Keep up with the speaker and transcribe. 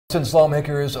Since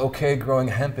lawmakers okayed growing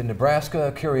hemp in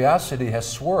Nebraska, curiosity has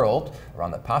swirled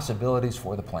around the possibilities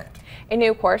for the plant. A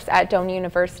new course at Doane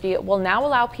University will now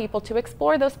allow people to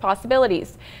explore those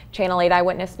possibilities. Channel 8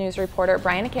 Eyewitness News reporter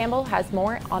Brianna Campbell has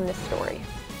more on this story.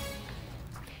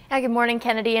 Good morning,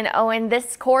 Kennedy and Owen.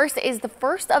 This course is the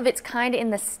first of its kind in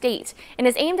the state and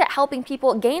is aimed at helping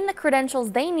people gain the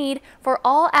credentials they need for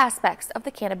all aspects of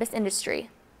the cannabis industry.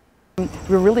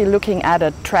 We're really looking at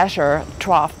a treasure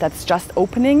trove that's just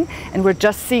opening, and we're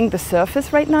just seeing the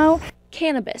surface right now.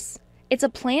 Cannabis. It's a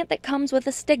plant that comes with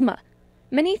a stigma.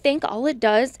 Many think all it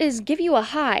does is give you a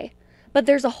high, but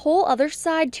there's a whole other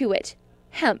side to it,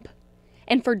 hemp.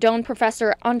 And for Doane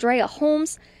professor Andrea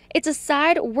Holmes, it's a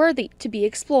side worthy to be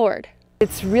explored.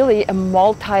 It's really a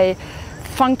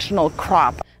multi-functional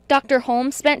crop. Dr.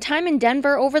 Holmes spent time in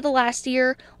Denver over the last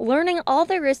year learning all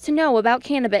there is to know about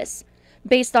cannabis.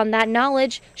 Based on that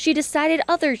knowledge, she decided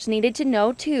others needed to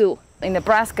know too. In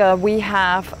Nebraska, we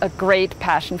have a great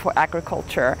passion for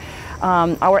agriculture.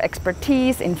 Our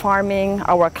expertise in farming,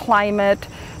 our climate,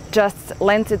 just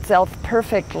lends itself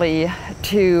perfectly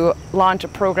to launch a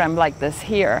program like this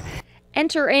here.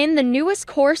 Enter in the newest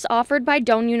course offered by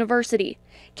Doane University,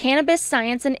 Cannabis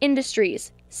Science and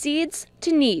Industries, Seeds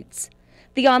to Needs.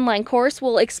 The online course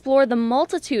will explore the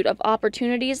multitude of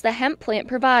opportunities the hemp plant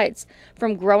provides,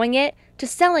 from growing it to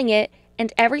selling it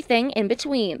and everything in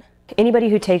between. Anybody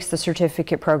who takes the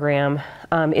certificate program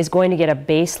is going to get a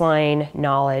baseline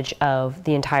knowledge of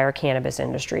the entire cannabis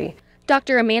industry.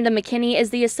 Dr. Amanda McKinney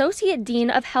is the Associate Dean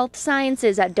of Health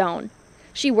Sciences at Doane.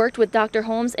 She worked with Dr.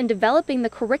 Holmes in developing the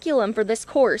curriculum for this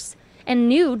course and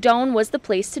knew Doane was the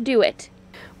place to do it.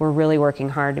 We're really working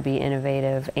hard to be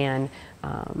innovative and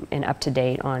up to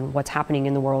date on what's happening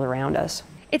in the world around us.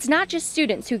 It's not just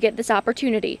students who get this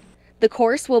opportunity. The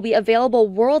course will be available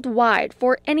worldwide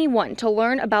for anyone to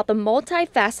learn about the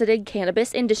multifaceted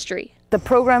cannabis industry. The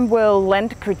program will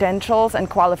lend credentials and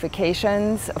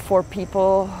qualifications for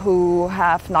people who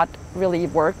have not really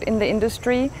worked in the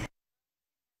industry.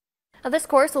 This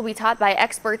course will be taught by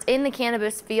experts in the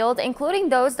cannabis field, including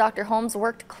those Dr. Holmes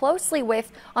worked closely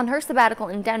with on her sabbatical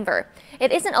in Denver.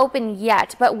 It isn't open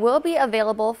yet, but will be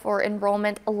available for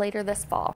enrollment later this fall.